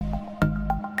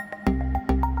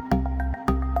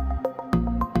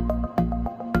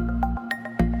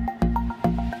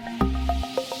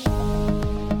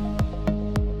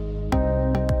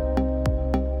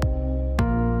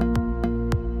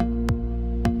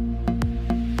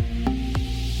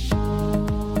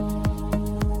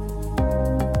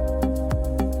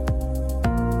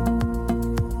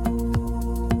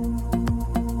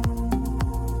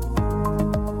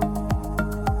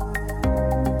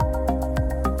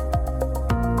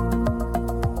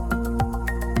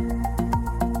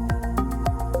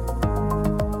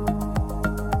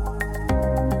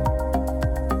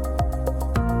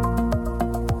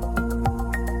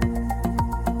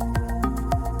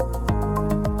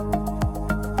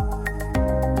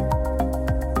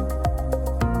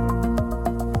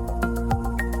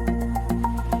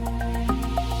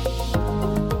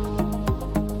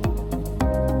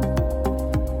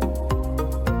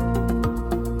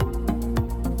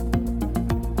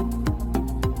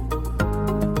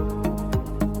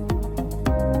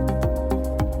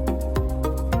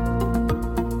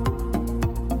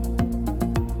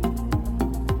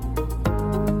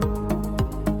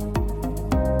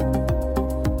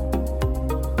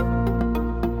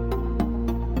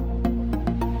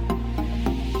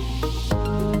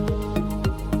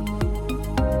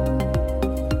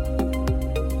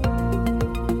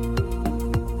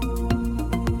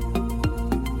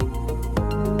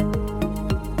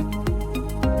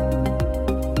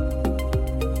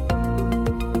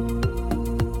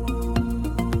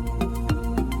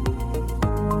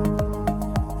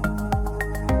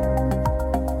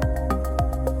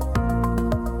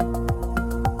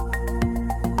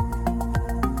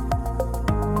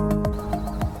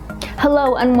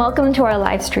Hello and welcome to our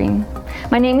live stream.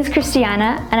 My name is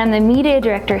Christiana and I'm the Media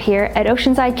Director here at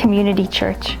Oceanside Community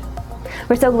Church.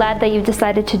 We're so glad that you've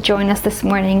decided to join us this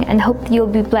morning and hope that you'll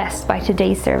be blessed by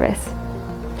today's service.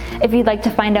 If you'd like to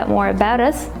find out more about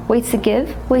us, ways to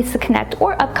give, ways to connect,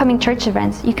 or upcoming church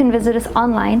events, you can visit us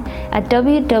online at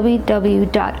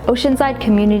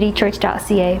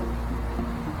www.oceansidecommunitychurch.ca.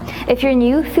 If you're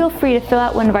new, feel free to fill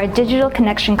out one of our digital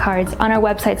connection cards on our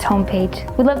website's homepage.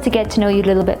 We'd love to get to know you a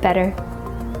little bit better.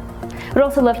 We'd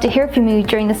also love to hear from you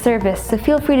during the service, so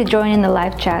feel free to join in the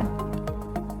live chat.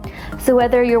 So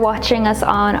whether you're watching us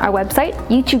on our website,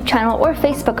 YouTube channel, or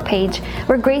Facebook page,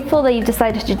 we're grateful that you've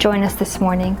decided to join us this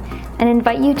morning and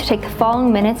invite you to take the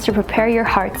following minutes to prepare your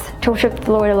hearts to worship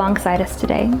the Lord alongside us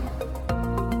today.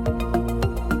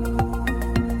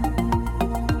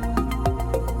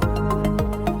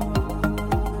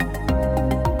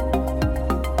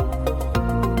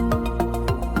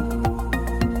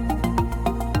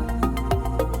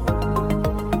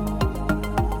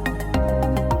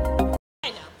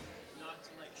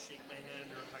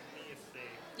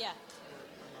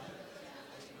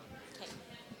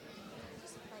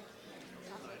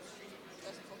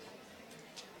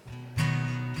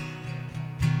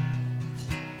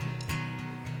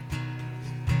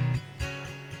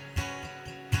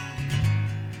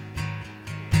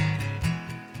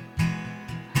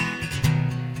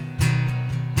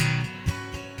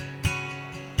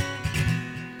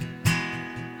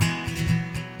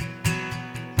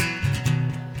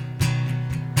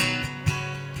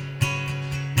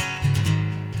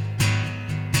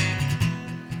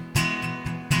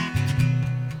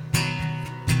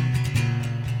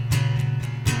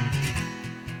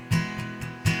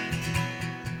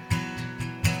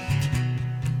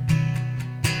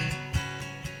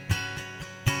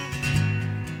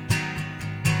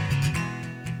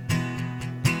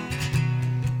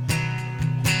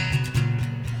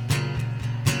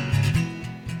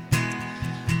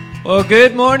 Well,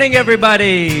 good morning,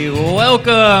 everybody.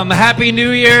 Welcome. Happy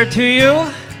New Year to you.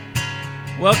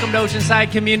 Welcome to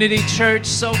Oceanside Community Church.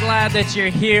 So glad that you're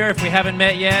here. If we haven't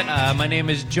met yet, my name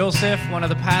is Joseph, one of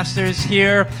the pastors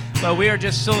here. But we are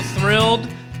just so thrilled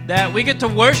that we get to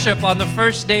worship on the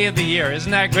first day of the year.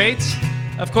 Isn't that great?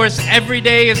 Of course, every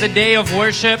day is a day of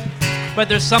worship, but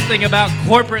there's something about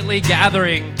corporately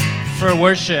gathering for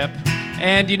worship.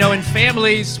 And you know, in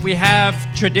families, we have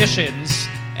traditions.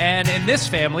 And in this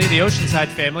family, the Oceanside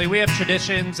family, we have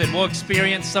traditions, and we'll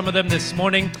experience some of them this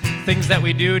morning, things that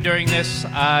we do during this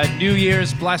New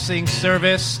Year's blessing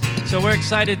service. So we're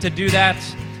excited to do that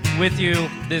with you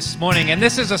this morning. And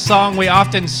this is a song we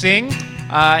often sing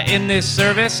in this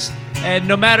service. And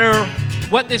no matter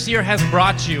what this year has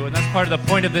brought you, and that's part of the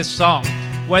point of this song,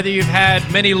 whether you've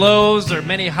had many lows or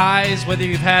many highs, whether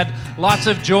you've had lots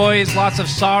of joys, lots of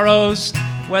sorrows,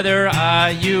 whether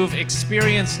you've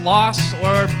experienced loss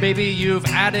or maybe you've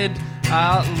added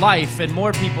life and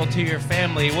more people to your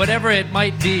family, whatever it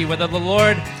might be, whether the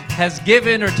Lord has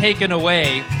given or taken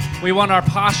away, we want our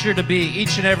posture to be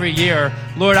each and every year,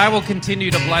 Lord, I will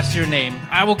continue to bless your name.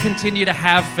 I will continue to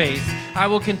have faith. I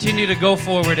will continue to go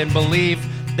forward and believe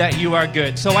that you are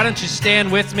good. So why don't you stand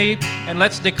with me and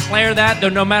let's declare that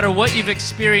no matter what you've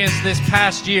experienced this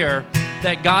past year,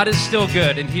 that God is still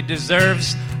good and he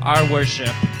deserves our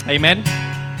worship. Amen.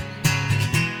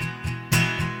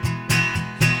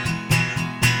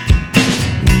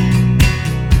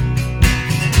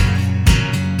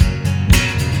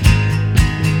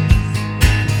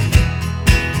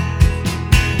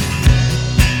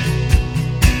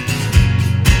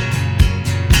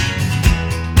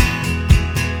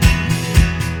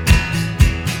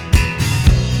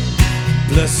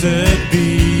 Blessed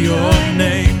be your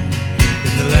name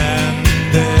in the land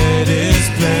that is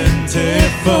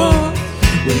plentiful,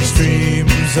 where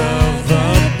streams of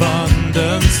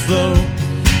abundance flow.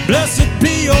 Blessed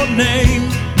be your name.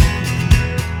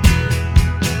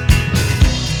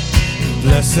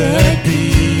 Blessed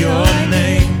be your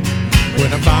name.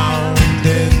 When I'm bound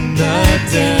in the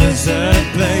desert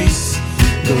place,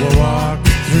 though I walk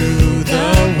through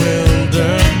the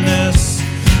wilderness,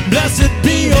 blessed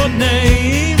be your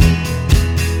name.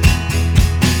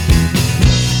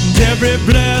 Every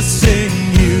blessing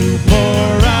you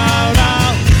pour out,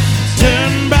 I'll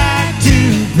turn back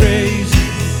to praise.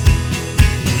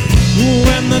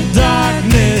 When the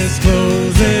darkness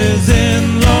closes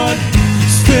in, Lord,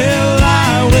 still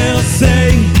I will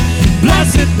say,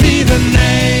 blessed be the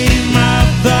name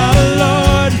of the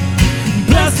Lord.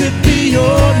 Blessed be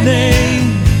your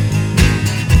name.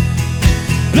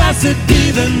 Blessed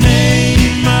be the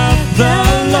name of the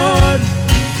Lord.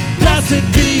 Blessed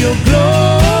be your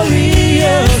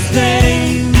glorious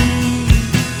name.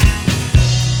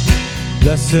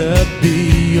 Blessed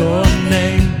be your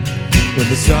name when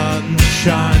the sun's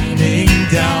shining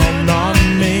down on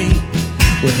me,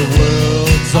 when the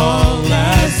world's all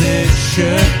as it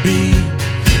should be.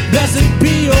 Blessed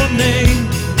be your name.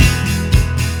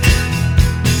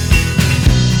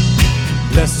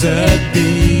 Blessed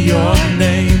be your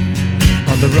name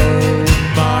on the road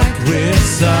marked with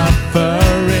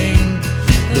suffering,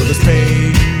 though there's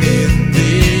pain in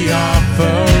the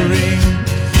offering.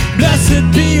 Blessed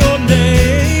be your name.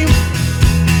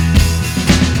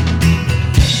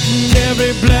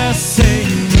 Every blessing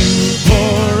you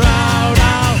pour out,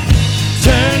 I'll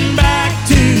turn back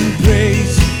to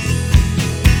praise.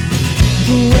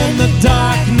 When the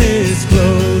darkness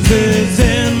closes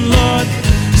in, Lord,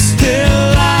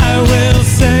 still I will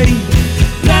say,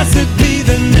 blessed be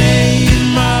the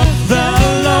name of the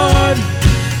Lord.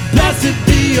 Blessed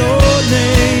be your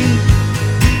name.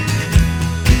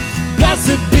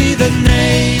 Blessed be the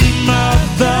name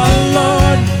of the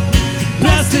Lord.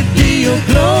 Blessed be your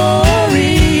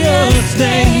glorious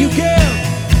name. You give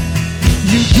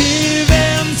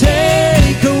and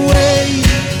take away.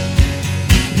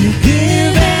 You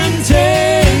give and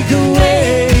take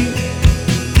away.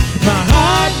 My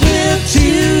heart will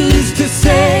choose to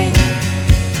say,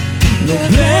 Lord,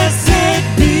 blessed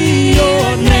be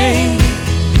your name.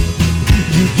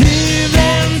 You give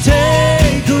and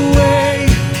take away.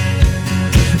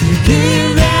 You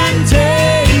give and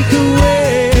take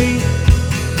away.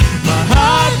 My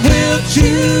heart will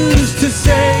choose to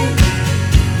say,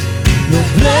 Lord,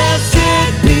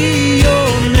 blessed be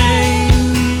your name.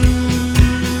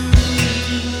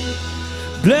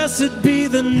 Blessed be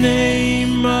the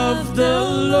name of the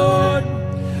Lord.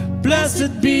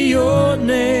 Blessed be your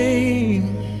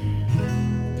name.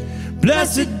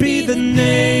 Blessed be the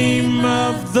name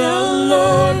of the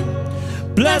Lord.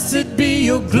 Blessed be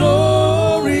your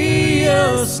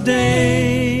glorious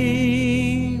name.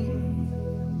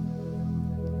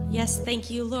 Yes, thank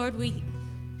you, Lord. We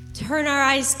turn our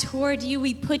eyes toward you.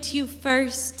 We put you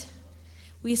first.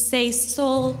 We say,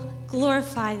 soul,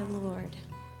 glorify the Lord.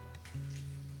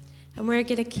 And we're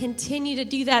going to continue to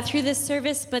do that through this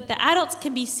service, but the adults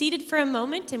can be seated for a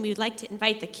moment, and we would like to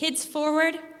invite the kids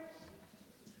forward.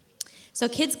 So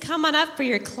kids, come on up for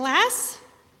your class.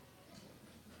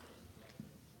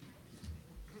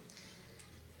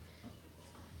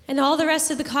 And all the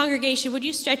rest of the congregation, would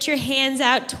you stretch your hands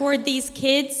out toward these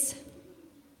kids?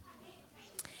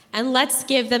 And let's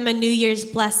give them a New Year's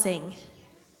blessing.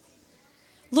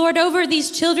 Lord, over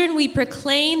these children, we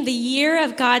proclaim the year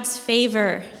of God's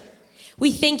favor.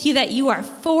 We thank you that you are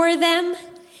for them,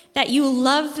 that you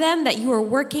love them, that you are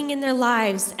working in their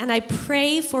lives. And I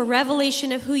pray for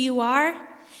revelation of who you are,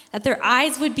 that their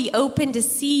eyes would be open to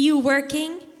see you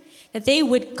working, that they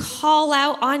would call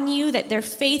out on you, that their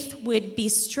faith would be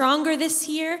stronger this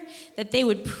year, that they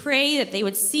would pray, that they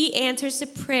would see answers to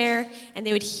prayer, and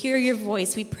they would hear your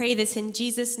voice. We pray this in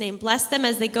Jesus' name. Bless them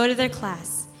as they go to their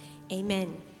class.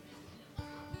 Amen.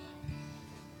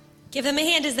 Give them a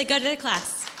hand as they go to their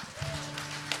class.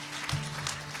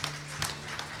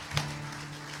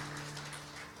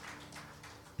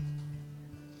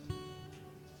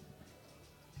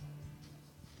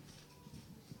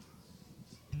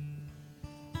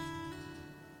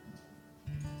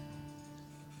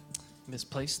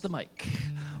 Misplaced the mic.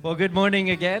 Well, good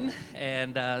morning again,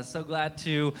 and so glad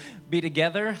to be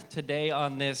together today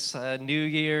on this New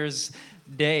Year's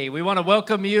Day. We want to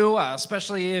welcome you,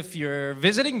 especially if you're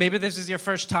visiting. Maybe this is your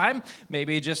first time.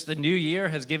 Maybe just the new year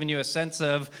has given you a sense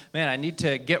of, man, I need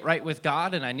to get right with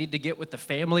God, and I need to get with the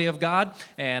family of God,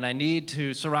 and I need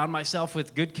to surround myself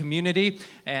with good community.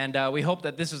 And we hope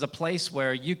that this is a place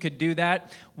where you could do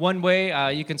that. One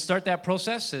way you can start that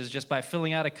process is just by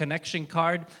filling out a connection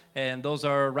card, and those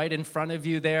are right in front of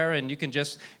you there, and you can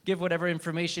just give whatever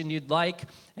information you'd like,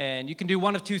 and you can do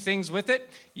one of two things with it.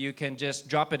 You can just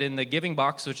drop it in the giving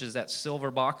box, which is that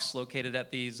silver box located at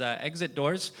these exit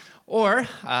doors, or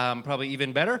probably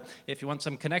even better, if you want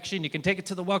some connection, you can take it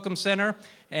to the Welcome Center,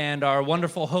 and our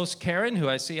wonderful host, Karen, who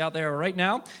I see out there right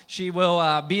now, she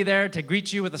will be there to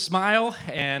greet you with a smile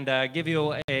and give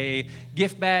you a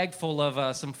gift bag full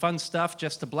of some fun stuff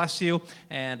just to bless you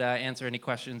and answer any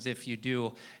questions if you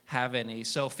do have any.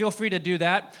 So feel free to do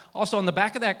that. Also, on the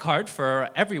back of that card for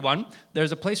everyone,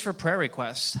 there's a place for prayer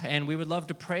requests, and we would love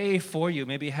to pray for you.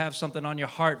 Maybe you have something on your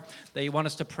heart that you want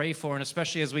us to pray for, and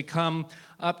especially as we come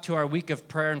up to our week of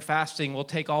prayer and fasting, we'll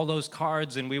take all those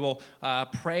cards and we will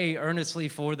pray earnestly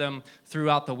for them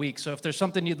throughout the week. So if there's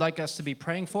something you'd like us to be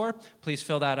praying for, please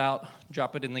fill that out,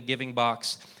 drop it in the giving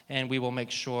box, and we will make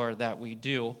sure that we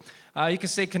do. You can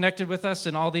stay connected with us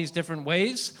in all these different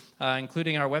ways,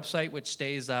 including our website, which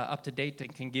stays up to date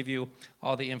and can give you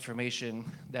all the information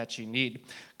that you need.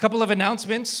 A couple of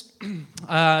announcements.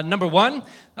 Number one,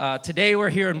 today we're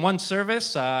here in one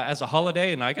service as a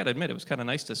holiday, and I got to admit, it was kind of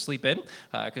nice to sleep in,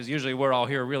 because usually we're all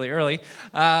here really early.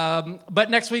 But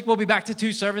next week we'll be back to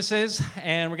 2 services,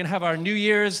 and we're going to have our New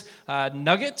Year's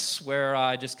nuggets, where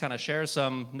I just kind of share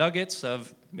some nuggets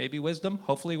of maybe wisdom,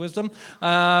 hopefully wisdom,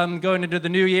 going into the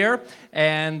new year.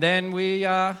 And then we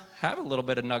have a little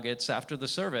bit of nuggets after the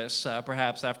service,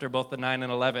 perhaps after both the 9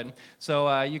 and 11.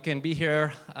 So you can be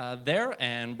here there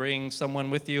and bring someone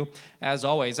with you as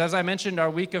always. As I mentioned,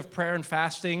 our week of prayer and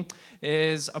fasting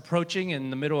is approaching in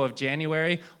the middle of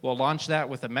January. We'll launch that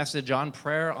with a message on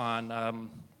prayer on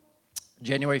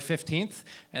January 15th,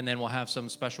 and then we'll have some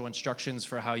special instructions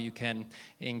for how you can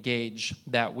engage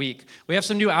that week. We have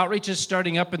some new outreaches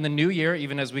starting up in the new year,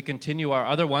 even as we continue our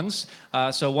other ones.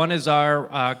 So one is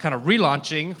our kind of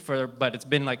relaunching, but it's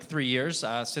been like 3 years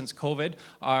since COVID,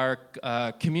 our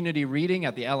community reading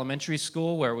at the elementary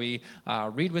school, where we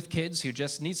read with kids who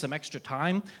just need some extra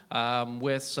time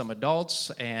with some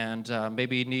adults and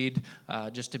maybe need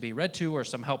just to be read to, or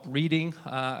some help reading,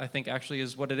 I think actually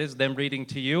is what it is, them reading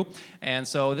to you. And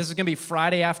so this is going to be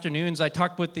Friday afternoons. I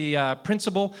talked with the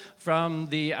principal from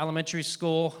the elementary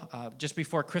school just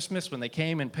before Christmas when they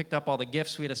came and picked up all the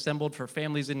gifts we had assembled for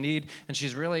families in need. And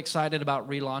she's really excited about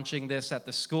relaunching this at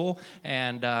the school.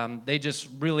 And they just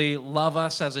really love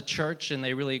us as a church, and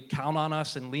they really count on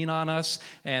us and lean on us.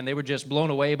 And they were just blown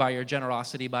away by your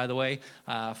generosity, by the way,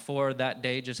 for that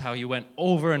day, just how you went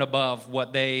over and above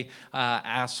what they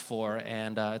asked for.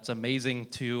 And it's amazing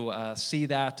to see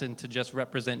that and to just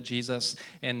represent Jesus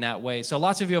in that way. So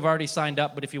lots of you have already signed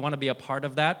up, but if you want to be a part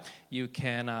of that, you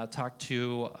can talk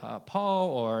to Paul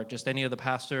or just any of the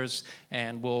pastors,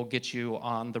 and we'll get you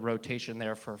on the rotation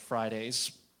there for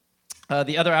Fridays.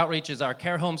 The other outreach is our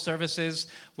care home services,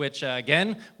 which,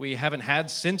 again, we haven't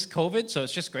had since COVID, so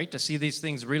it's just great to see these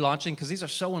things relaunching, because these are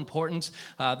so important.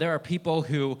 There are people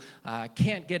who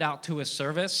can't get out to a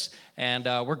service, and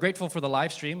we're grateful for the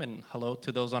live stream, and hello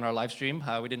to those on our live stream.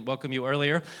 We didn't welcome you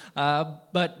earlier,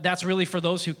 but that's really for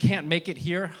those who can't make it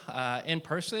here in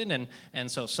person,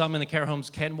 and so some in the care homes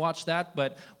can watch that,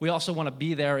 but we also want to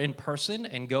be there in person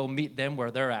and go meet them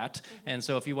where they're at. And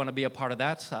so if you want to be a part of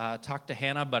that, talk to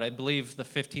Hannah, but I believe the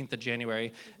 15th of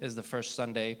January is the first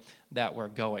Sunday that we're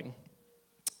going.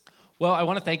 Well, I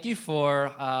want to thank you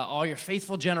for all your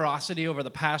faithful generosity over the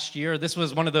past year. This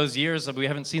was one of those years that we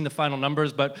haven't seen the final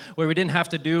numbers, but where we didn't have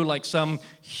to do like some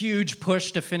huge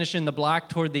push to finish in the black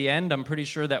toward the end. I'm pretty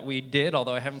sure that we did,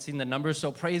 although I haven't seen the numbers,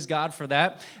 so praise God for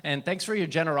that. And thanks for your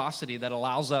generosity that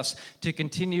allows us to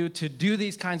continue to do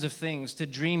these kinds of things, to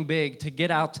dream big, to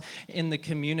get out in the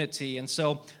community. And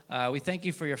so we thank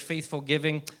you for your faithful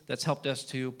giving that's helped us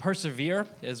to persevere,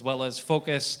 as well as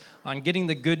focus on getting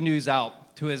the good news out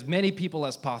to as many people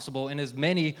as possible in as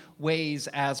many ways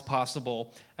as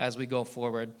possible as we go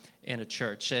forward in a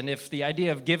church. And if the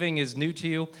idea of giving is new to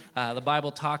you, the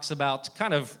Bible talks about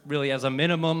kind of really as a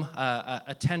minimum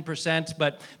a 10%,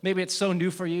 but maybe it's so new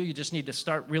for you, you just need to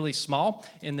start really small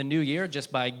in the new year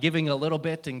just by giving a little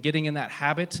bit and getting in that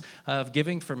habit of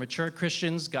giving. For mature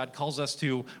Christians, God calls us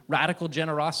to radical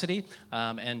generosity,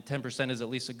 and 10% is at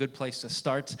least a good place to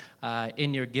start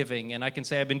in your giving. And I can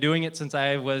say I've been doing it since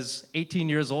I was 18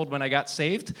 years old when I got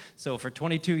saved, so for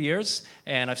 22 years,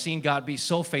 and I've seen God be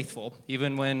so faithful.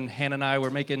 Even when Hannah and I were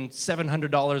making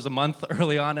 $700 a month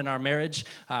early on in our marriage,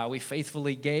 we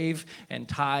faithfully gave and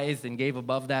tithed and gave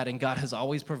above that, and God has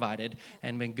always provided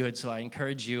and been good. So I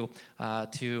encourage you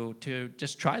to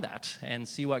just try that and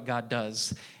see what God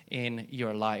does in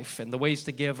your life. And the ways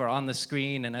to give are on the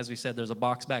screen, and as we said, there's a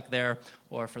box back there,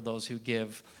 or for those who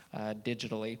give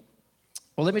digitally.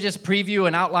 Well, let me just preview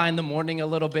and outline the morning a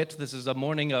little bit. This is a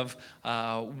morning of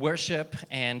worship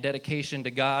and dedication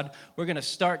to God. We're going to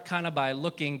start kind of by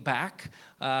looking back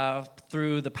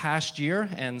through the past year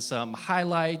and some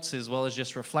highlights, as well as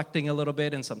just reflecting a little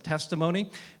bit and some testimony.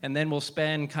 And then we'll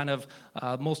spend kind of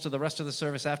most of the rest of the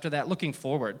service after that looking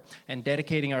forward and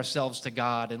dedicating ourselves to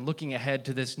God and looking ahead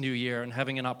to this new year and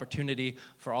having an opportunity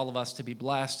for all of us to be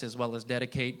blessed, as well as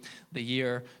dedicate the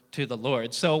year to the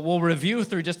Lord. So we'll review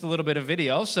through just a little bit of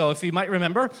video. So if you might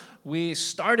remember, we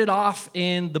started off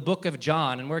in the book of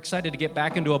John, and we're excited to get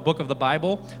back into a book of the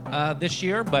Bible this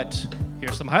year, but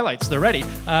here's some highlights. They're ready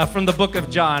from the book of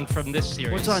John from this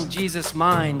series. What's on Jesus'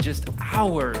 mind just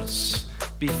hours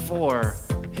before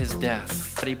his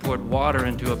death? He poured water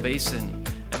into a basin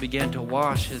and began to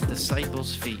wash his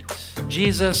disciples' feet.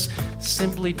 Jesus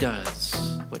simply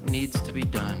does what needs to be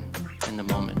done in the a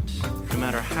moment, no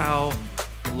matter how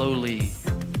lowly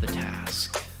the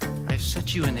task. I've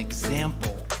set you an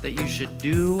example that you should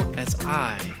do as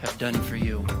I have done for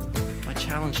you. My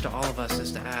challenge to all of us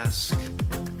is to ask,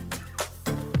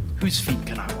 whose feet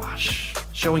can I wash?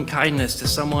 Showing kindness to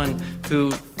someone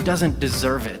who doesn't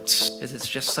deserve it, is it's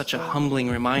just such a humbling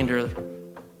reminder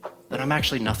that I'm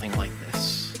actually nothing like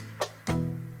this.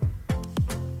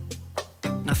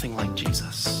 Nothing like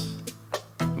Jesus.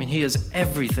 I mean, he is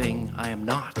everything I am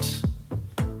not,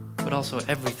 but also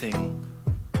everything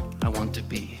I want to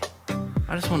be.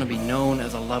 I just want to be known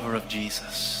as a lover of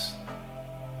Jesus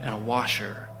and a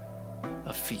washer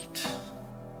of feet.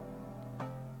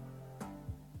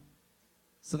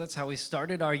 So that's how we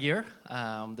started our year.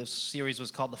 This series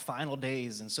was called The Final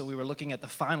Days, and so we were looking at the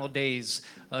final days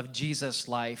of Jesus'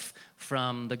 life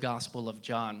from the Gospel of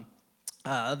John.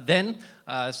 Then,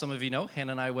 some of you know,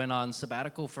 Hannah and I went on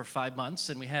sabbatical for 5 months,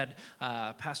 and we had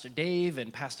Pastor Dave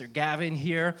and Pastor Gavin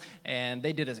here, and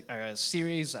they did a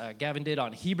series Gavin did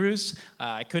on Hebrews.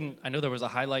 I know there was a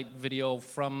highlight video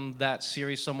from that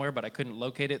series somewhere, but I couldn't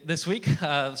locate it this week,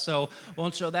 so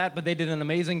won't show that, but they did an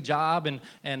amazing job,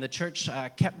 and the church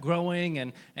kept growing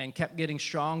and kept getting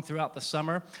strong throughout the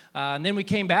summer. And then we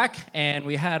came back, and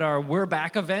we had our We're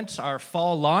Back event, our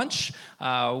fall launch,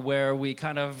 where we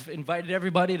kind of invited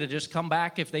everybody to just come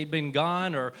back if they'd been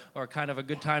gone, or kind of a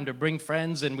good time to bring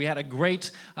friends. And we had a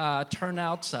great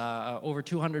turnout, over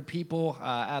 200 people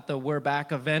at the We're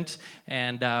Back event,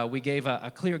 and we gave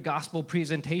a clear gospel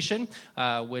presentation,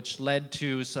 which led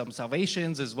to some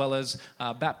salvations as well as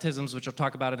baptisms, which we'll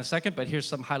talk about in a second. But here's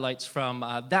some highlights from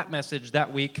that message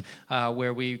that week,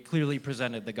 where we clearly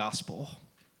presented the gospel.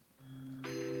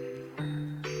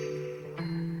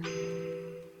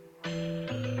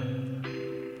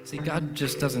 See, God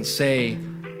just doesn't say,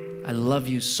 I love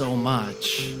you so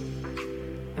much,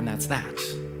 and that's that.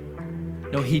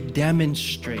 No, he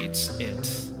demonstrates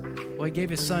it. Well, he gave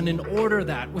his son in order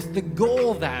that, with the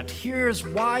goal that, here's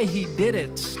why he did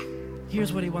it.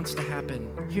 Here's what he wants to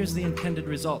happen. Here's the intended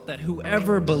result, that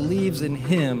whoever believes in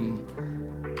him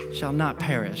shall not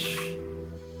perish,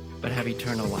 but have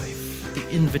eternal life. The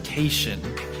invitation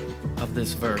of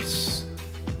this verse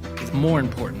is more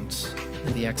important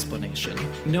than the explanation.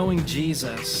 Knowing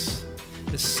Jesus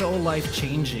is so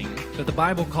life-changing that the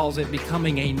Bible calls it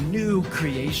becoming a new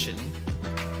creation,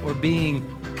 or being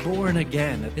born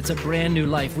again. It's a brand new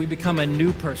life. We become a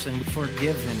new person,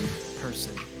 forgiven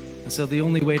person. And so the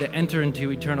only way to enter into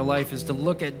eternal life is to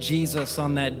look at Jesus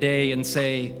on that day and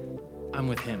say, I'm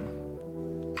with him.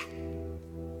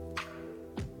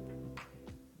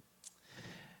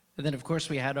 And then, of course,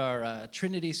 we had our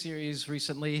Trinity series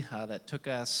recently that took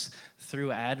us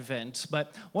through Advent.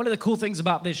 But one of the cool things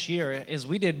about this year is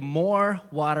we did more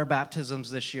water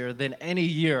baptisms this year than any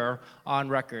year on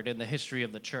record in the history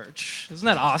of the church. Isn't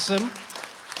that awesome?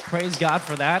 Praise God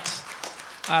for that.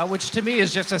 Which to me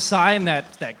is just a sign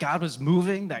that God was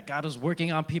moving, that God was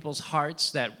working on people's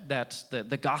hearts, that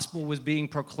the gospel was being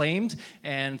proclaimed,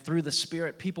 and through the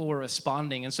Spirit, people were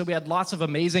responding. And so we had lots of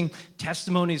amazing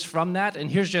testimonies from that,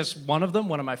 and here's just one of them,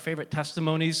 one of my favorite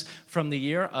testimonies from the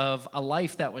year, of a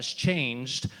life that was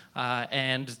changed,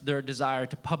 and their desire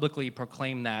to publicly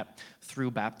proclaim that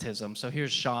through baptism. So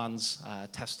here's Sean's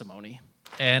testimony.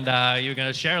 And you're going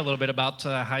to share a little bit about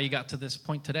how you got to this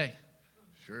point today.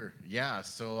 Sure. Yeah.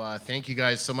 So thank you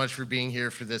guys so much for being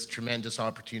here for this tremendous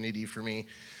opportunity for me.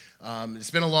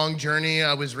 It's been a long journey.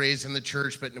 I was raised in the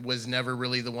church, but was never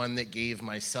really the one that gave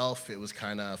myself. It was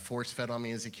kind of force-fed on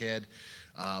me as a kid.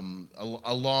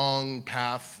 A long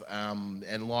path,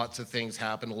 and lots of things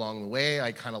happened along the way.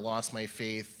 I kind of lost my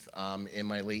faith in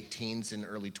my late teens and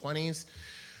early 20s.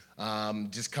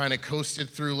 Just kind of coasted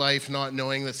through life, not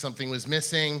knowing that something was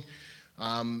missing.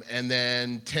 And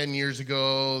then 10 years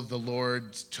ago, the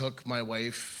Lord took my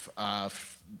wife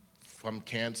from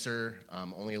cancer,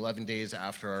 only 11 days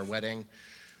after our wedding.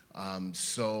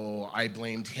 So I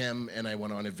blamed him, and I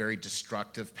went on a very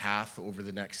destructive path over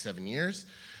the next 7 years.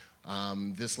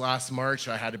 This last March,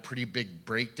 I had a pretty big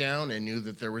breakdown and knew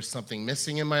that there was something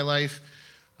missing in my life.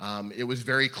 It was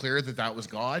very clear that that was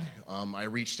God. I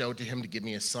reached out to him to give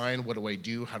me a sign. What do I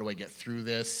do? How do I get through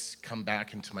this, come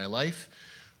back into my life?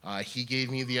 He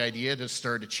gave me the idea to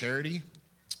start a charity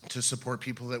to support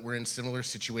people that were in similar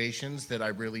situations that I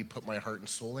really put my heart and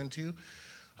soul into.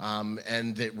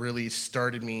 And that really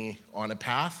started me on a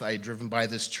path. I had driven by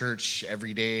this church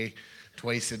every day,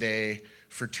 twice a day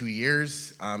for 2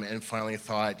 years, and finally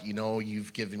thought, you know,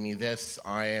 you've given me this.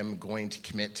 I am going to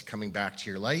commit to coming back to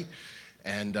your light.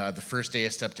 And the first day I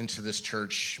stepped into this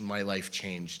church, my life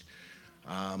changed.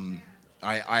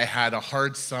 I had a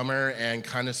hard summer and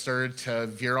kind of started to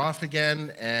veer off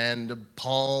again. And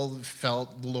Paul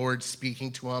felt the Lord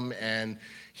speaking to him, and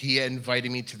he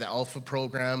invited me to the Alpha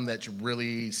program that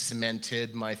really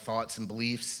cemented my thoughts and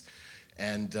beliefs.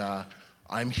 And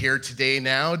I'm here today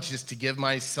now just to give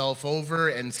myself over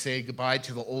and say goodbye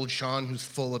to the old Sean who's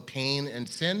full of pain and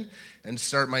sin, and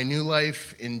start my new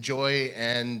life in joy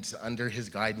and under his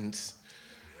guidance.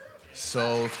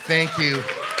 So thank you.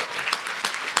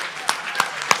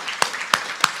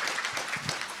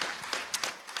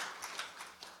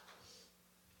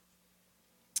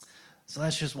 So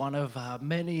that's just one of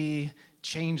many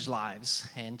changed lives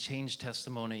and changed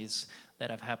testimonies that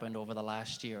have happened over the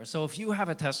last year. So if you have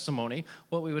a testimony,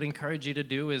 what we would encourage you to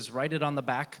do is write it on the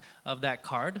back of that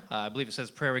card. I believe it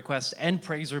says prayer requests and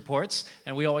praise reports,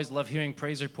 and we always love hearing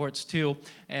praise reports too.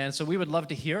 And so we would love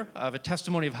to hear of a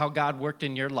testimony of how God worked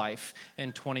in your life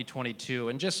in 2022,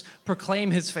 and just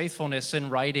proclaim his faithfulness in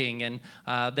writing. And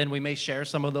then we may share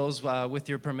some of those with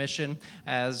your permission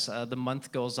as the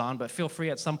month goes on. But feel free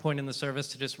at some point in the service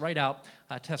to just write out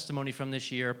a testimony from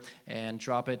this year and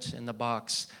drop it in the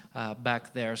box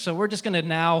back there. So we're just going to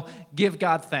now give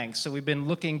God thanks. So we've been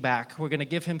looking back. We're going to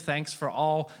give him thanks for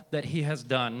all that he has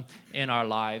done in our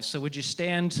lives. So would you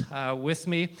stand with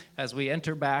me as we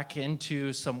enter back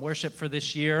into some worship for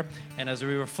this year, and as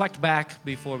we reflect back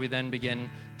before we then begin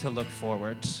to look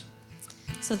forward.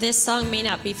 So this song may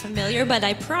not be familiar, but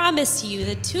I promise you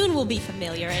the tune will be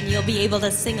familiar and you'll be able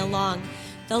to sing along.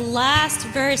 The last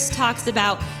verse talks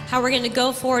about how we're going to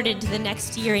go forward into the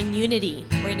next year in unity.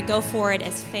 We're going to go forward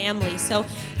as family. So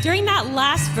during that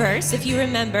last verse, if you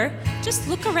remember, just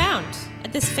look around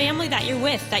at this family that you're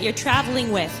with, that you're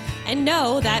traveling with, and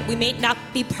know that we may not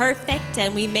be perfect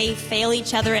and we may fail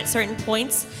each other at certain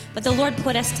points, but the Lord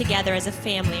put us together as a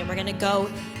family, and we're going to go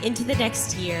into the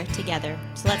next year together.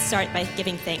 So let's start by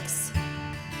giving thanks.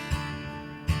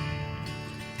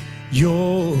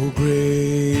 Your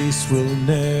grace will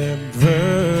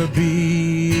never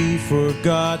be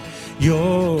forgot.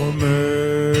 Your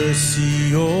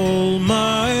mercy all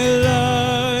my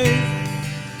life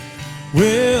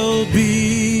will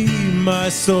be my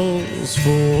soul's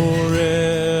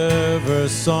forever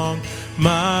song,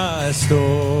 my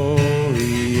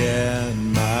story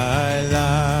and my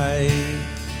life.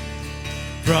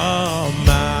 From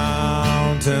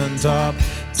mountaintop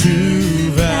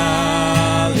to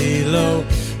valley low,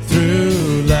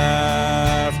 through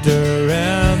laughter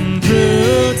and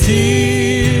through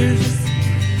tears,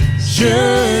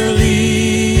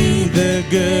 surely the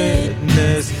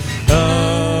goodness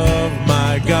of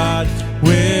my God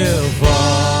will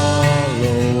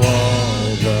follow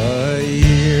all the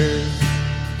years.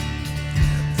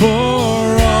 For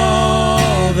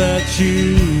all that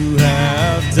you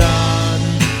have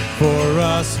done for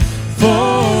us,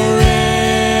 for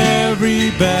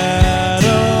every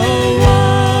battle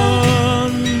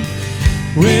won,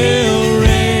 we'll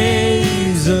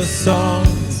raise a song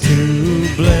to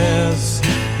bless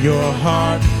your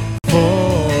heart for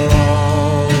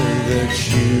all that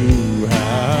you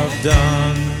have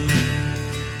done.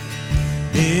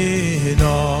 In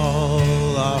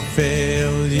all our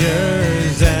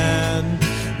failures and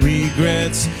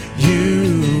regrets,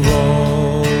 you've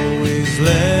always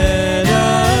led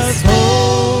us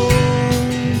home.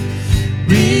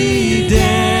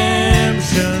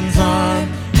 Redemption's arm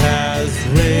has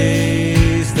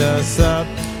raised us up,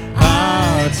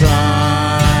 our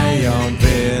triumph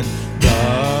in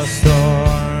the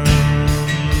storm.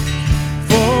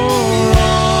 For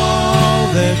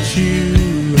all that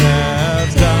you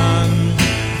have done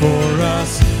for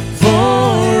us,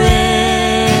 for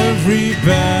every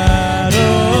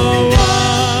battle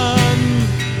won,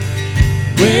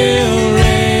 we'll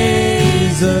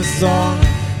raise a song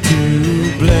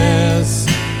to bless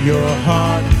your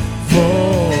heart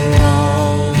for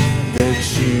all that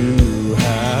you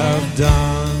have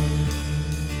done.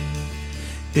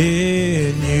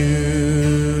 In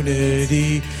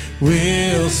unity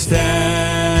we'll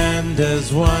stand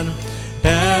as one,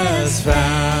 as family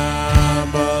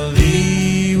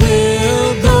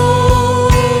we'll go,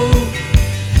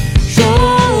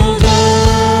 shoulder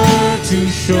to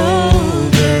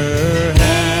shoulder,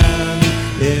 hand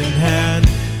in hand,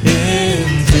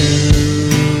 into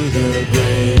the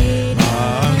great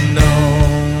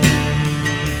unknown.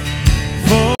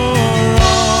 For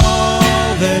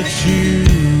all that you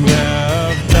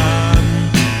have done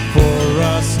for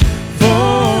us,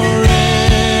 for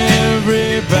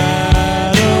every battle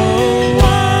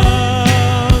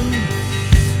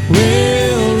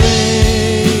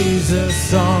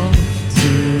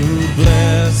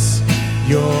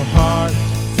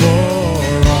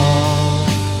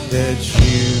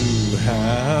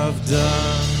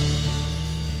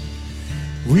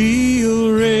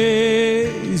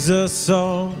sings a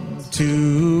song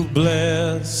to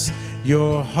bless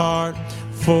your heart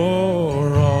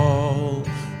for all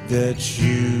that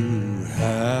you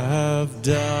have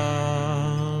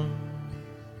done.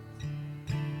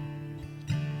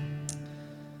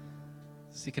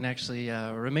 So you can actually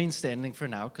remain standing for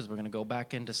now because we're going to go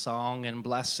back into song and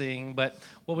blessing. But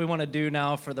what we want to do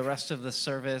now for the rest of the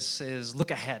service is look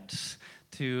ahead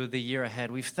to the year ahead.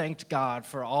 We've thanked God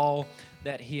for all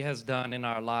that He has done in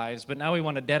our lives, but now we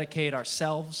want to dedicate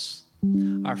ourselves,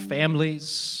 our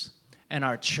families, and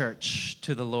our church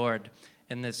to the Lord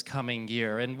in this coming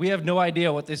year. And we have no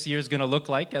idea what this year is going to look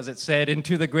like. As it said,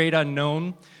 into the great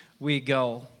unknown we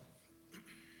go.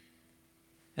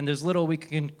 And there's little we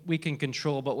can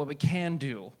control, but what we can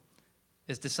do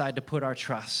is decide to put our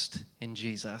trust in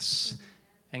Jesus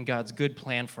and God's good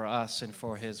plan for us and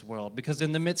for His world. Because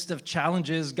in the midst of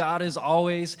challenges, God is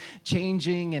always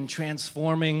changing and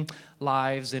transforming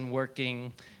lives and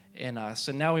working in us.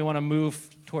 And now we want to move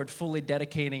toward fully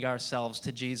dedicating ourselves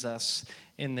to Jesus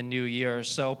in the new year.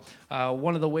 So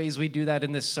one of the ways we do that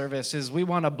in this service is we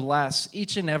want to bless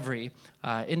each and every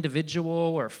individual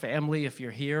or family, if you're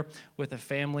here with a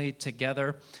family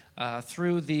together,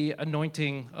 through the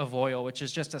anointing of oil, which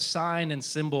is just a sign and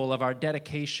symbol of our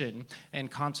dedication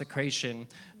and consecration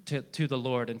to the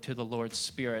Lord and to the Lord's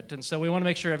Spirit. And so we want to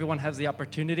make sure everyone has the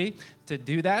opportunity to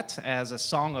do that as a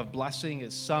song of blessing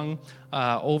is sung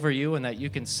over you and that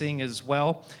you can sing as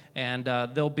well. And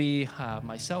there'll be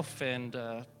myself and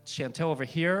Chantel over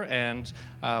here and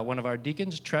one of our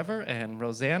deacons, Trevor and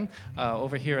Roseanne,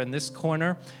 over here in this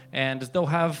corner. And they'll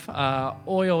have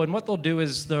oil. And what they'll do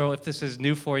is, if this is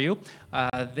new for you,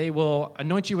 they will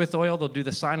anoint you with oil. They'll do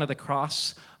the sign of the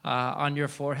cross on your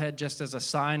forehead, just as a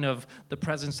sign of the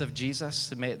presence of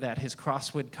Jesus, that His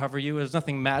cross would cover you. There's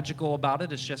nothing magical about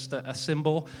it. It's just a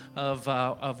symbol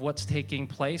of what's taking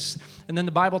place. And then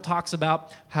the Bible talks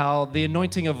about how the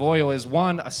anointing of oil is,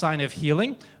 one, a sign of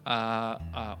healing.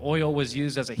 Oil was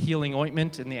used as a healing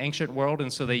ointment in the ancient world,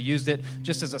 and so they used it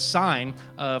just as a sign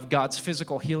of God's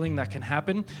physical healing that can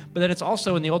happen. But then it's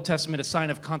also in the Old Testament a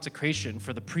sign of consecration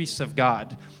for the priests of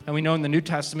God. And we know in the New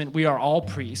Testament we are all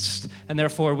priests, and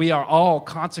therefore we are all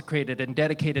consecrated and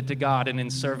dedicated to God and in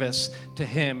service to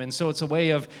Him. And so it's a way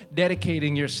of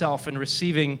dedicating yourself and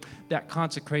receiving that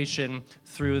consecration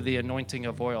through the anointing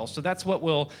of oil. So that's what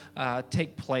will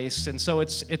take place. And so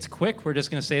it's quick. We're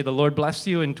just going to say, the Lord bless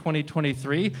you in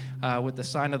 2023 with the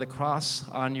sign of the cross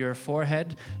on your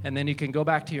forehead. And then you can go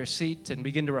back to your seat and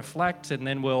begin to reflect. And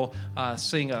then we'll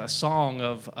sing a song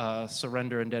of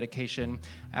surrender and dedication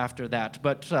after that.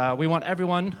 But we want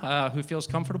everyone who feels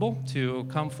comfortable to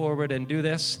come forward and do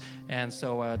this. And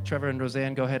so Trevor and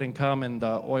Roseanne, go ahead and come. And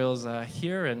the oil's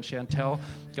here. And Chantel,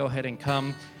 go ahead and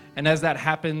come. And as that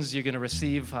happens, you're going to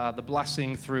receive the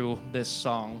blessing through this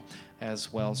song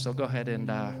as well. So go ahead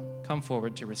and come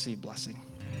forward to receive blessing.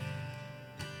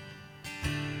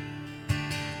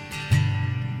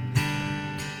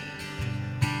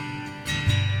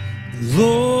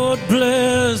 Lord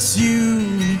bless you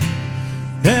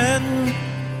and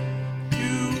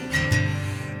you,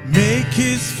 make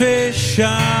His face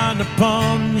shine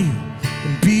upon you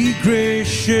and be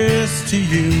gracious to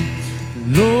you.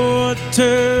 Lord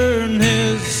turn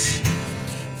His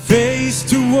face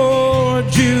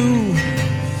toward you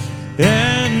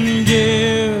and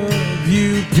give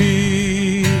you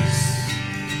peace.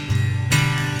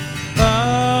 Amen.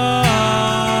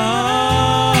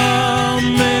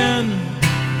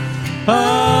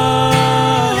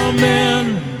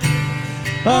 Amen.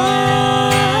 Amen.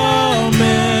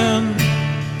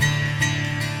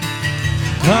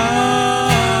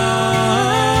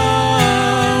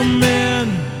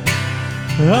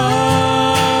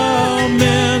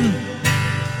 Amen.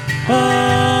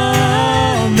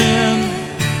 Amen.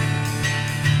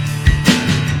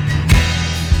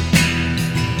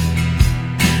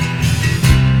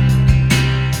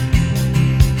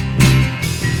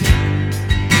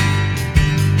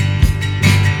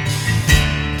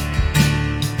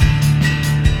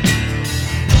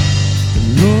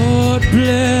 Lord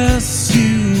bless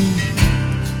you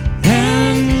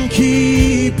and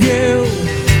keep you.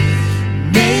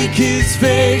 Make His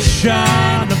face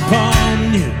shine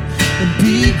upon you and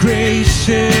be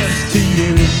gracious to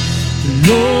you.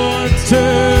 Lord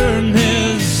turn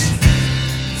His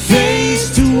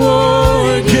face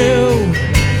toward you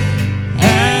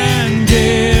and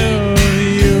give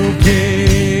you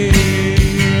peace.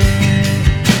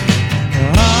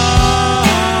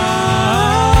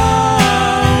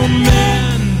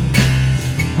 Amen.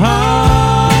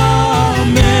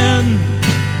 Amen.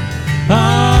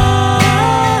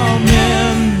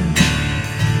 Amen.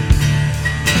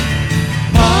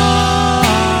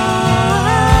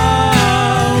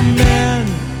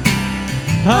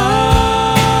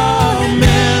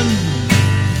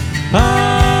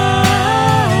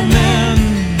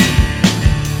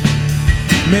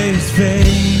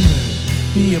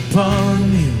 be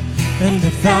upon you and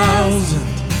 1,000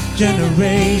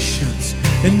 generations,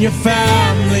 and your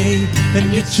family,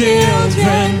 and your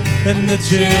children, and the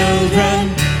children,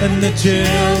 and the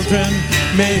children.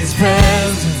 May His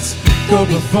presence go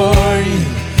before you,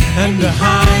 and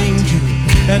behind you,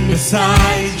 and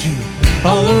beside you,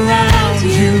 all around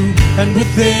you, and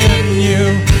within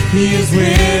you. He is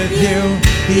with you,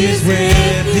 He is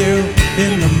with you,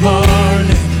 in the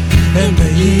morning, in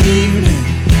the evening,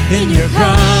 in your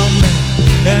coming,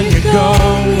 and your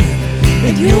going,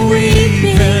 and your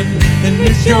weeping, and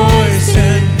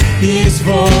rejoicing. He is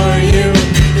for you,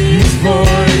 He is for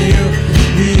you,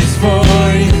 He is for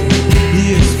you, He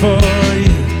is for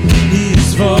you, He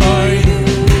is for you,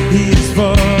 He is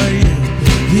for you,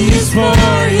 He is for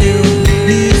you,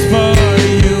 He is for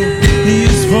you, He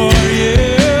is for you.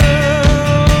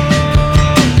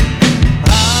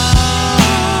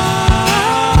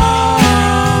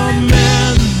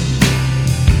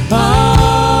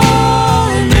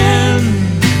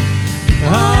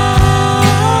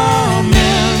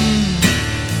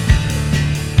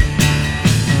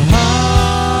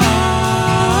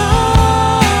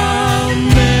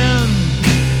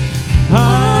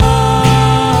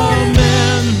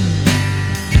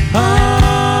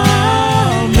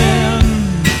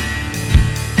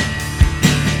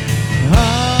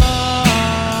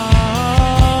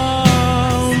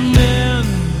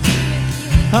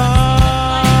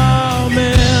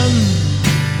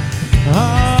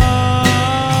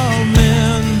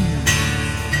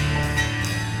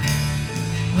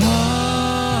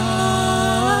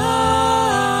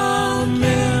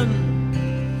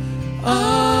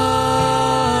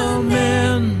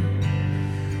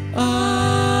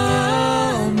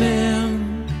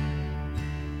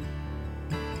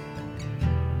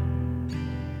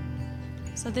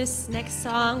 This next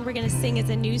song we're going to sing is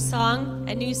a new song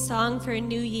for a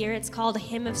new year. It's called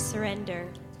Hymn of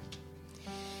Surrender.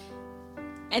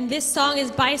 And this song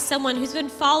is by someone who's been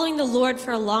following the Lord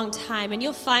for a long time. And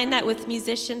you'll find that with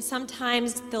musicians,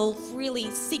 sometimes they'll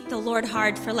really seek the Lord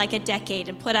hard for like a decade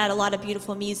and put out a lot of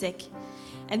beautiful music.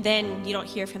 And then you don't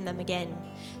hear from them again.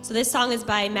 So this song is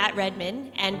by Matt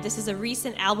Redman, and this is a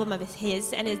recent album of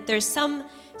his. And there's some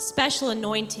special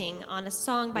anointing on a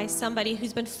song by somebody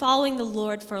who's been following the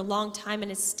Lord for a long time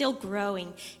and is still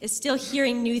growing, is still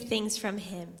hearing new things from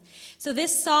Him. So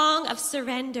this song of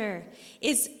surrender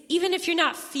is, even if you're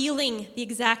not feeling the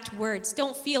exact words,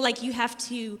 don't feel like you have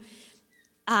to,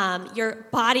 your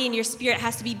body and your spirit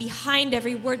has to be behind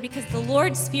every word, because the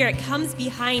Lord's Spirit comes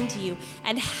behind you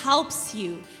and helps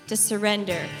you to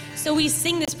surrender. So we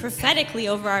sing this prophetically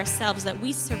over ourselves, that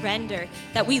we surrender,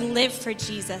 that we live for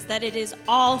Jesus, that it is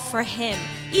all for Him,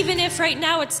 even if right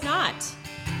now it's not.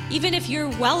 Even if you're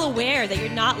well aware that you're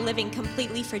not living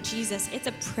completely for Jesus, it's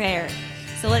a prayer.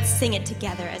 So let's sing it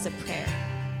together as a prayer.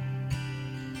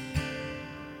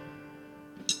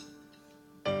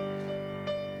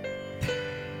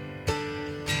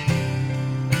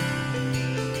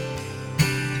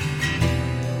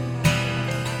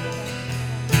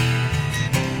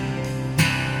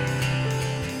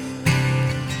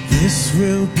 This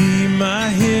will be my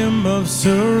hymn of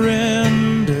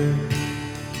surrender.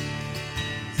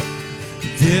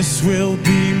 This will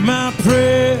be my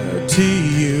prayer to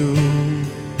you,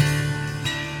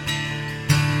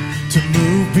 to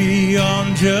move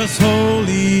beyond just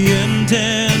holy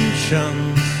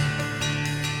intentions,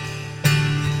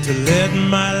 to let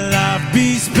my life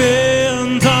be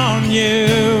spent on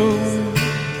you.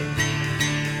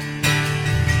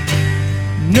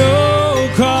 No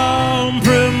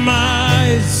compromise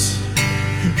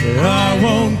I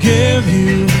won't give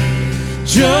you.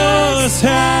 Just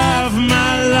have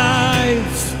my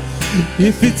life.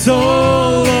 If it's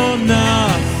all or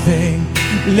nothing,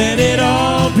 let it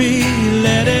all be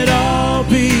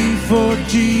for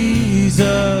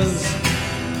Jesus.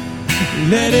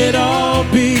 Let it all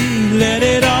be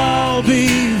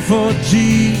for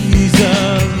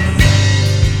Jesus.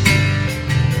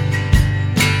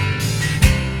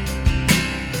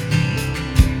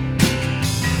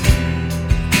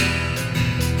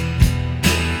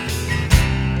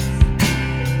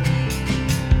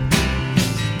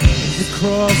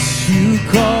 Cross you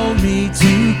call me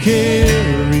to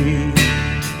carry,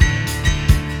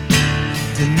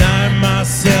 deny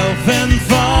myself and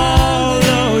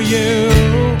follow you.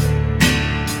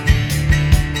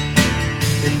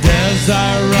 And as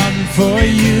I run for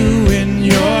you in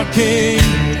your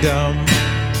kingdom,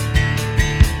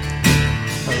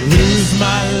 I lose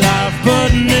my life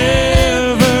but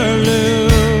never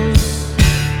lose.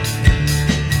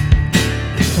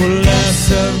 For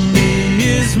less of me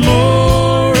is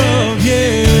more of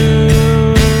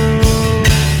you.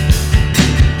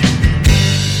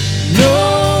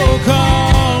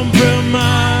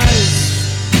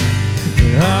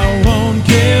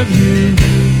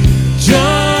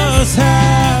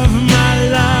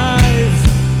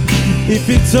 If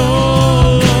it's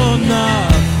all or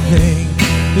nothing,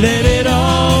 let it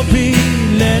all be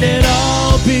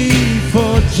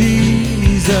for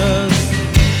Jesus.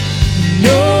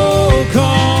 No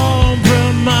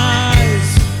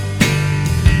compromise,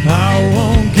 I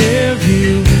won't give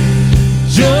you,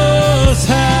 just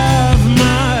have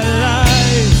my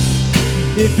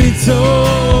life. If it's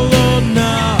all or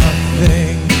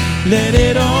nothing, let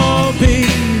it all be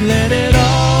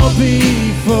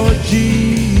for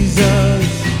Jesus.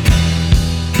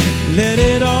 Let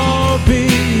it all be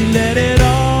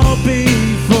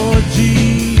for Jesus.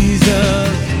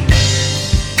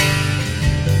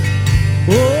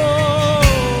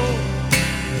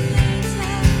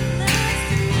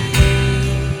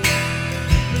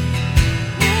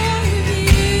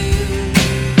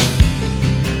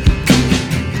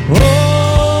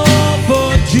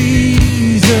 For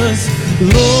Jesus,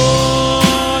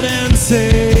 Lord and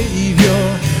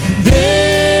Savior,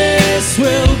 this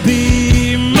will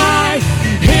be my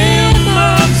hymn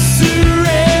of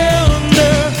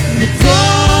surrender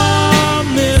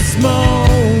from this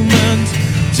moment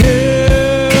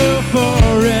till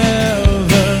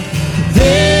forever.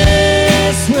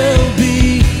 This will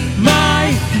be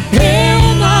my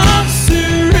hymn of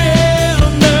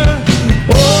surrender.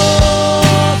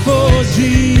 Oh, for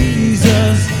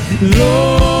Jesus,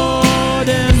 Lord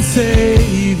and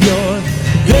Savior,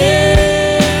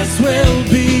 this will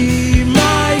be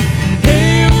my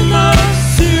hymn of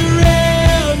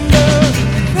surrender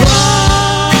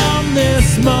from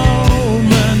this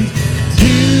moment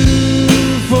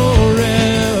to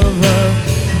forever.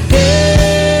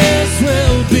 This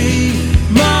will be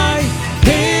my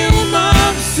hymn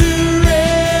of surrender.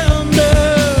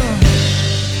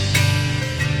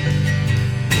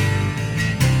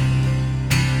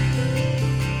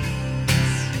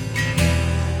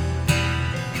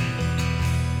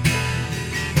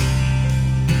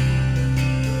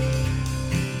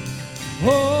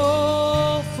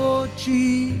 Oh, for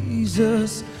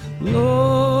Jesus,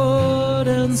 Lord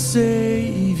and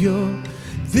Savior,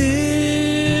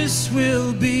 this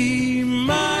will be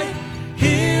my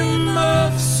hymn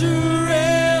of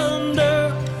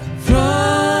surrender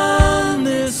from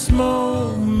this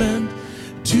moment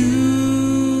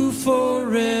to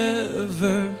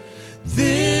forever.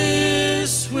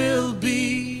 This will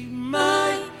be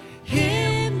my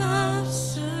hymn of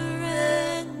surrender.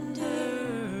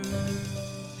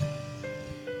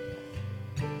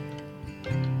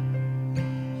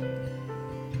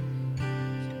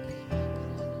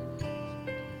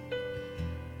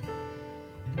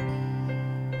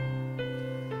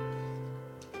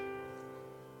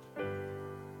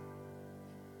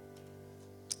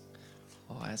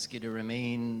 I'll ask you to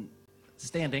remain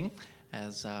standing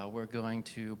as we're going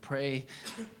to pray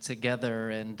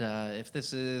together. And if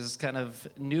this is kind of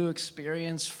new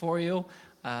experience for you,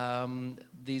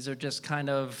 these are just kind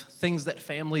of things that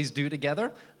families do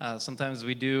together. Sometimes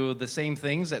we do the same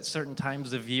things at certain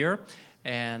times of year.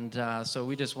 And so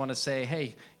we just want to say,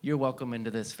 hey, you're welcome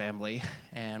into this family,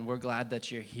 and we're glad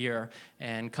that you're here,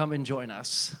 and come and join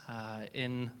us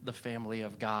in the family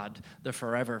of God, the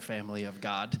forever family of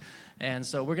God. And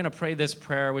so we're going to pray this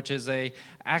prayer, which is a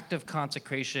act of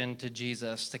consecration to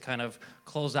Jesus, to kind of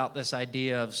close out this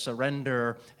idea of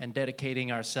surrender and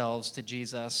dedicating ourselves to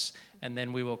Jesus. And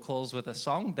then we will close with a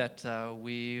song that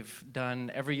we've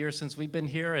done every year since we've been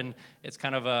here, and it's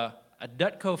kind of a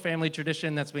Dutco family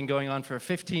tradition that's been going on for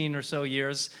 15 or so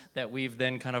years that we've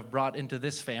then kind of brought into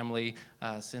this family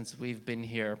since we've been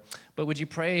here. But would you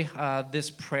pray this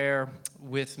prayer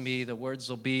with me? The words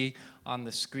will be on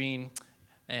the screen,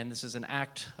 and this is an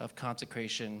act of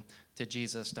consecration to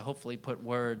Jesus to hopefully put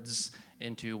words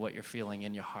into what you're feeling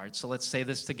in your heart. So let's say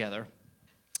this together.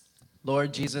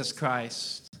 Lord Jesus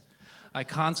Christ, I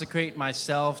consecrate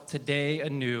myself today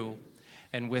anew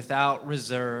and without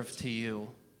reserve to you.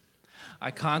 I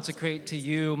consecrate to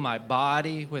you my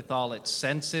body with all its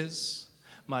senses,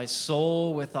 my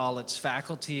soul with all its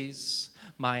faculties,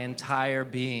 my entire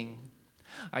being.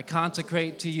 I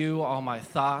consecrate to you all my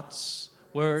thoughts,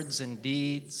 words, and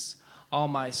deeds, all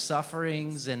my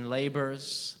sufferings and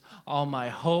labors, all my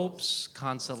hopes,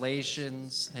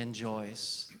 consolations, and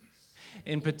joys.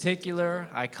 In particular,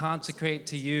 I consecrate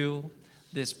to you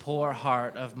this poor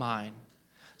heart of mine,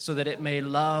 so that it may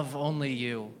love only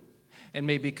you and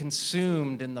may be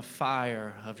consumed in the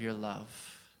fire of your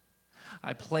love.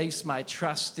 I place my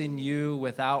trust in you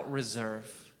without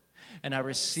reserve, and I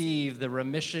receive the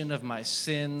remission of my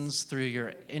sins through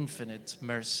your infinite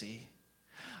mercy.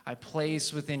 I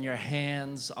place within your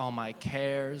hands all my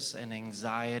cares and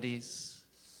anxieties.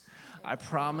 I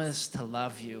promise to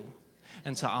love you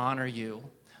and to honor you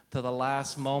to the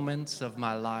last moments of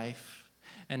my life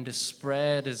and to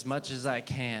spread as much as I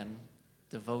can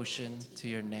devotion to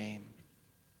your name.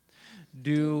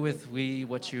 Do with me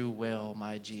what you will,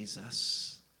 my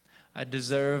Jesus. I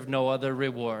deserve no other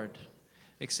reward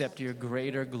except your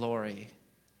greater glory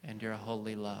and your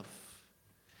holy love.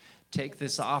 Take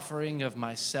this offering of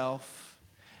myself,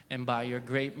 and by your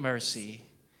great mercy,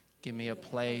 give me a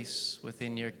place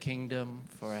within your kingdom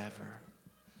forever.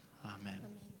 Amen.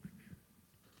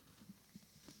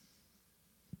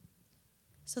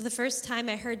 So the first time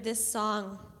I heard this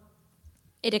song,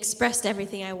 it expressed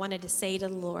everything I wanted to say to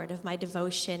the Lord of my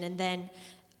devotion. And then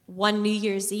one New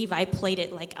Year's Eve, I played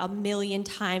it like 1,000,000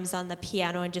 times on the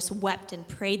piano and just wept and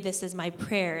prayed this as my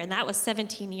prayer. And that was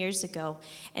 17 years ago.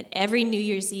 And every New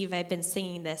Year's Eve, I've been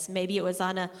singing this. Maybe it was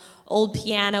on an old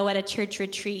piano at a church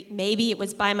retreat. Maybe it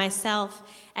was by myself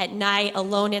at night,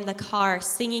 alone in the car,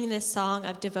 singing this song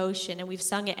of devotion. And we've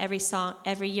sung it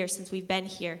every year since we've been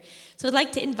here. So I'd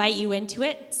like to invite you into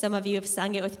it. Some of you have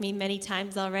sung it with me many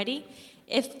times already.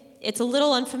 If it's a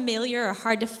little unfamiliar or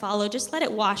hard to follow, just let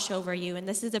it wash over you. And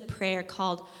this is a prayer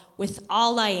called With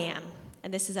All I Am.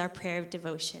 And this is our prayer of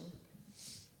devotion.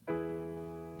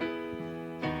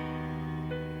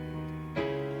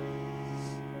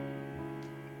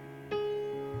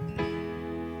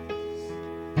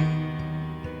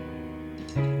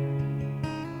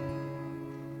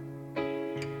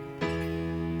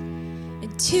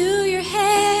 Into your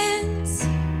hands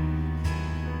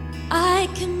I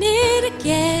commit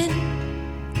again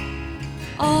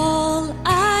all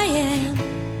I am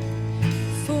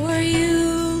for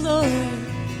you, Lord.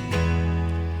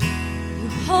 You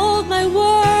hold my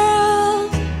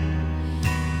world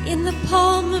in the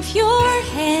palm of your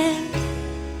hand,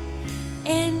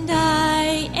 and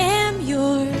I am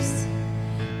yours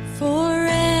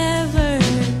forever.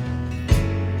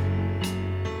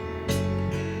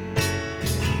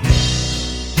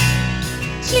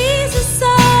 Jesus,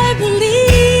 I believe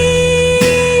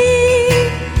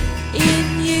in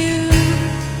you.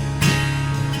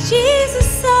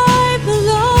 Jesus, I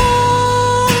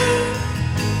belong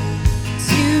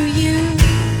to you.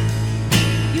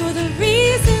 You're the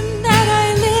reason that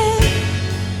I live,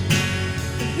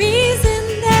 the reason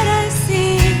that I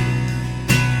sing.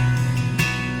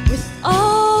 With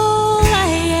all I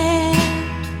am.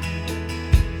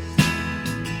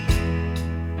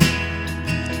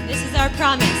 This is our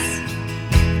promise.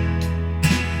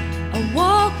 I'll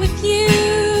walk with you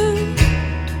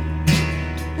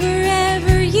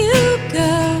wherever you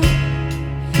go,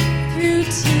 through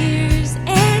tears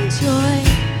and joy.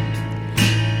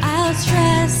 I'll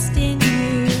trust in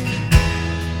you,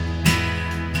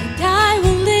 and I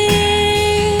will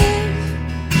live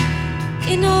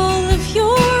in all of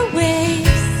your ways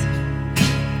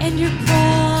and your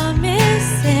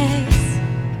promises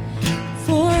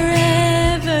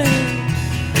forever.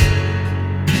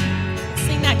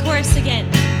 Sing that chorus again.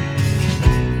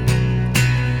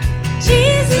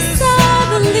 Jesus, I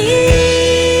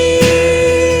believe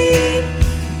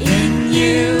in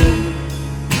you.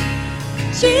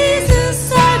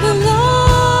 Jesus, I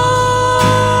belong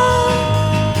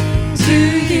to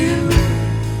you.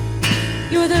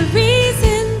 You're the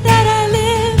reason that I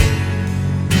live,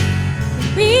 the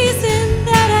reason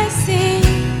that I sing.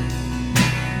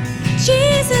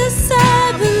 Jesus,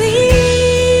 I believe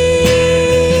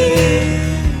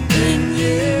in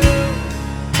you.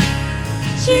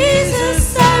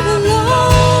 Jesus, I belong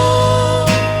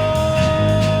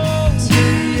to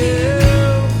you.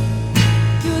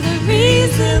 You're the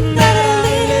reason that I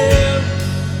live,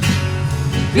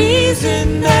 the reason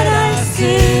that I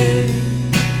sing.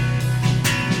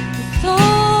 With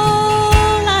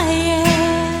all I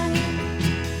am.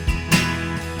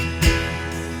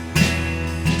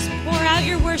 Just pour out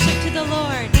your worship to the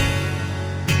Lord.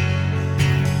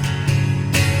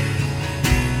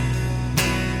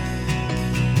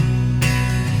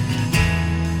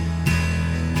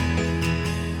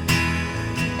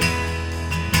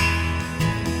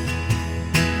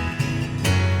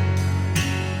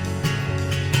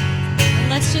 And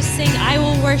let's just sing, I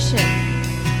will worship.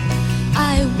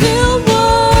 I will worship.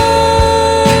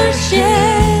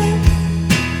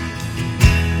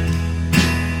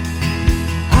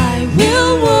 I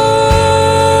will worship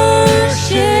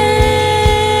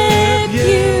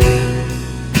you.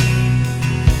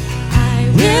 I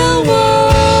will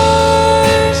worship.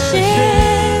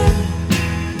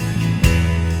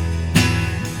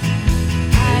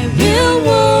 I will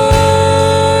worship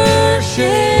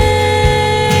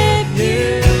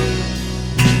you.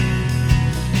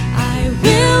 I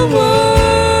will worship.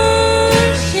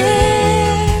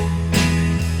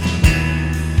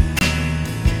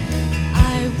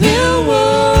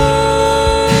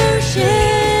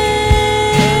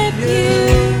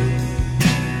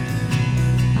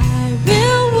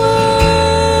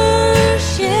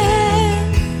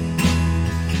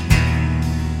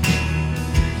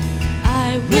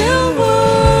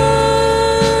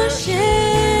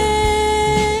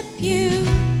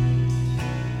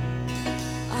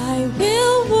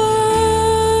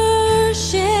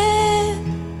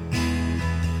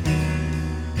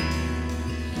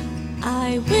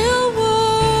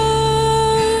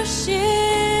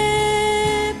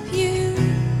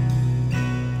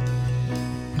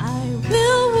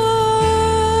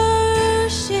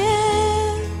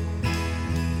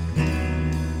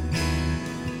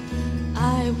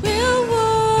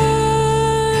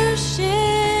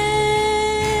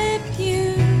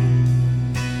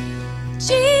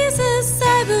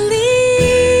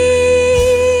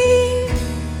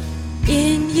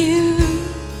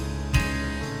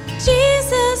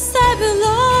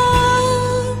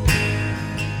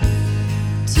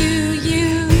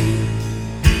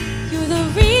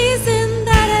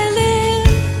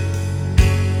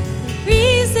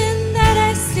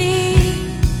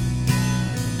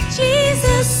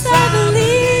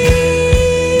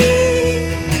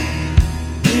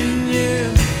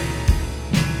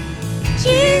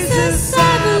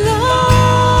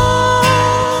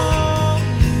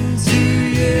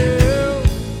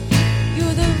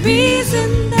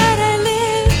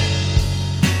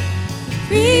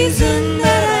 reason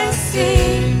that I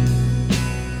sing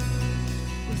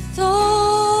with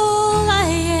all I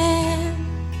am.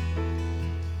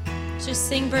 Just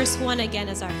sing verse 1 again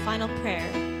as our final prayer.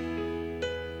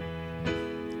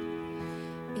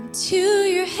 Into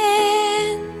your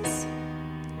hands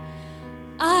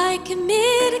I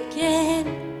commit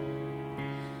again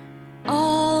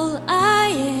all I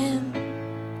am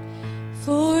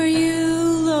for you,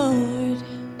 Lord.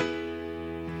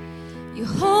 You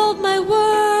hold my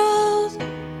world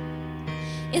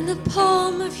in the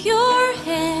palm of your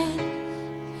hand,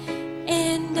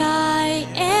 and I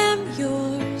am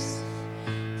yours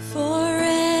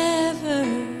forever.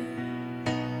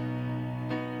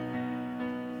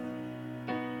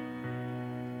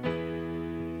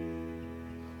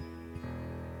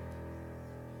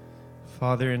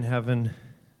 Father in heaven,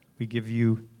 we give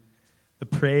you the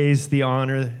praise, the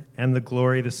honor, and the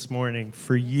glory this morning,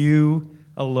 for you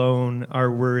alone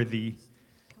are worthy.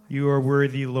 You are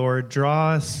worthy, Lord.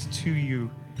 Draw us to you.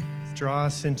 Draw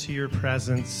us into your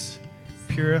presence.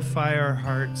 Purify our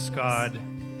hearts, God.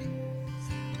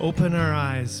 Open our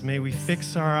eyes. May we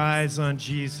fix our eyes on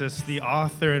Jesus, the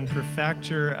author and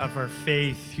perfecter of our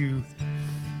faith, who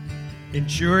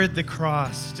endured the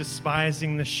cross,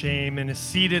 despising the shame, and is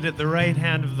seated at the right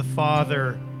hand of the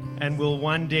Father, and will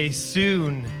one day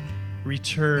soon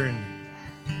return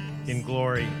in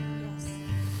glory.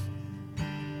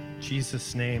 In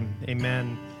Jesus' name,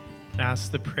 amen.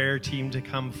 Ask the prayer team to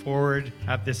come forward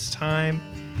at this time.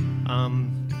 I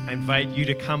invite you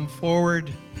to come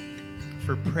forward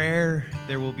for prayer.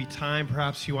 There will be time,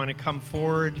 perhaps you want to come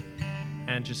forward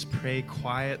and just pray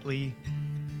quietly.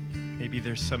 Maybe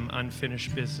there's some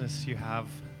unfinished business you have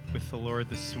with the Lord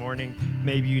this morning.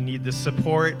 Maybe you need the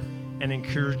support and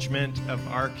encouragement of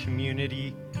our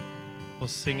community. We'll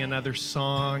sing another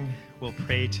song. We'll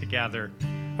pray together.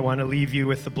 I want to leave you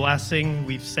with the blessing.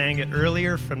 We've sang it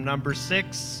earlier from number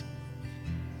 6.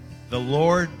 The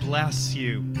Lord bless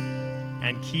you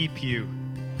and keep you.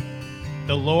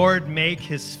 The Lord make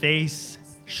his face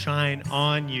shine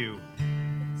on you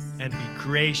and be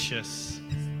gracious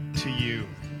to you.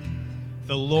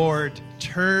 The Lord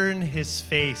turn his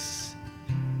face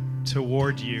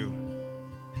toward you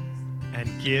and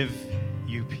give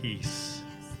you peace.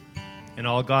 And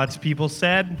all God's people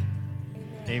said,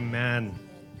 amen.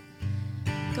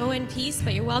 Go in peace,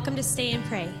 but you're welcome to stay and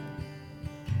pray.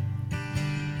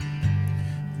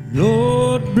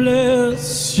 Lord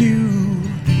bless you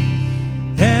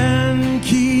and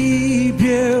keep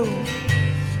you.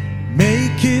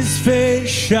 Make his face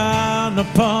shine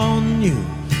upon you.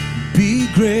 Be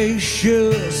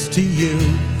gracious to you.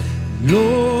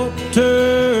 Lord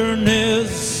turn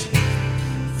his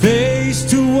face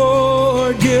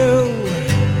toward you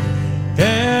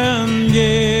and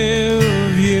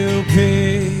give you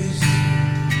peace.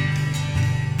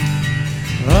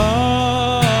 Amen.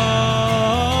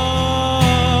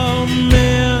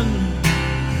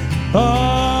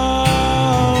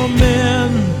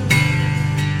 Amen.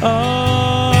 Amen. Amen.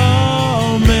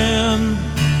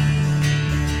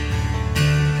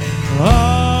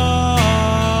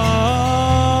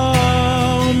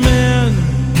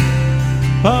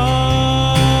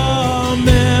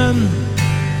 Amen.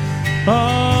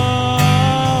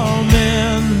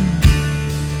 Amen.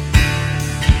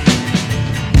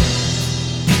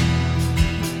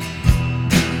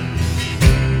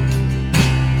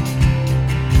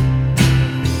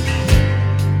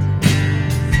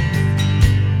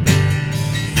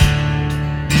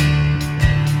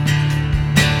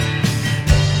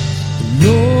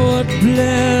 Lord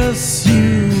bless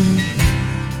you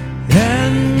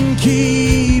and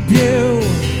keep you.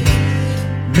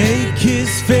 Make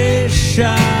his face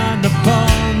shine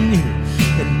upon you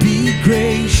and be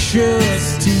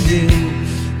gracious to you.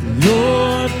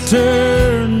 Lord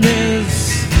turn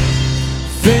his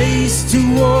face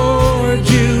toward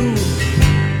you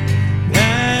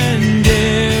and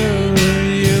give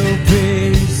you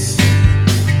peace.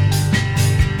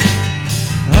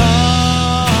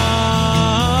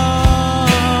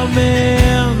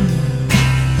 Amen.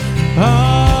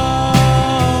 Amen.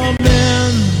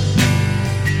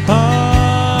 Amen. Amen.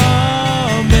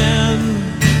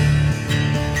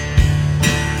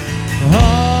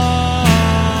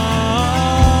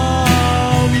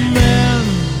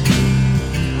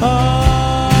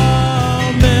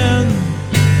 Amen.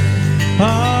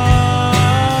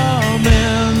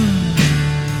 Amen.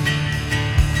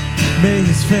 May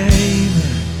his favor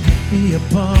be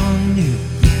upon you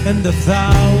and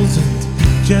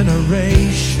 1,000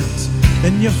 generations,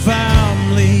 and your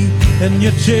family, and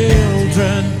your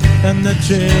children, and the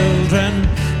children,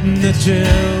 and the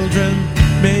children.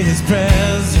 May his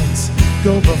presence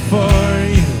go before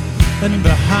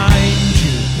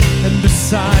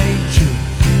beside you,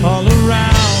 all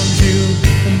around you,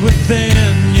 and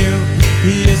within you.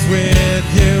 He is with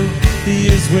you, He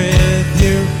is with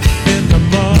you, in the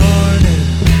morning,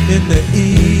 in the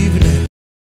evening.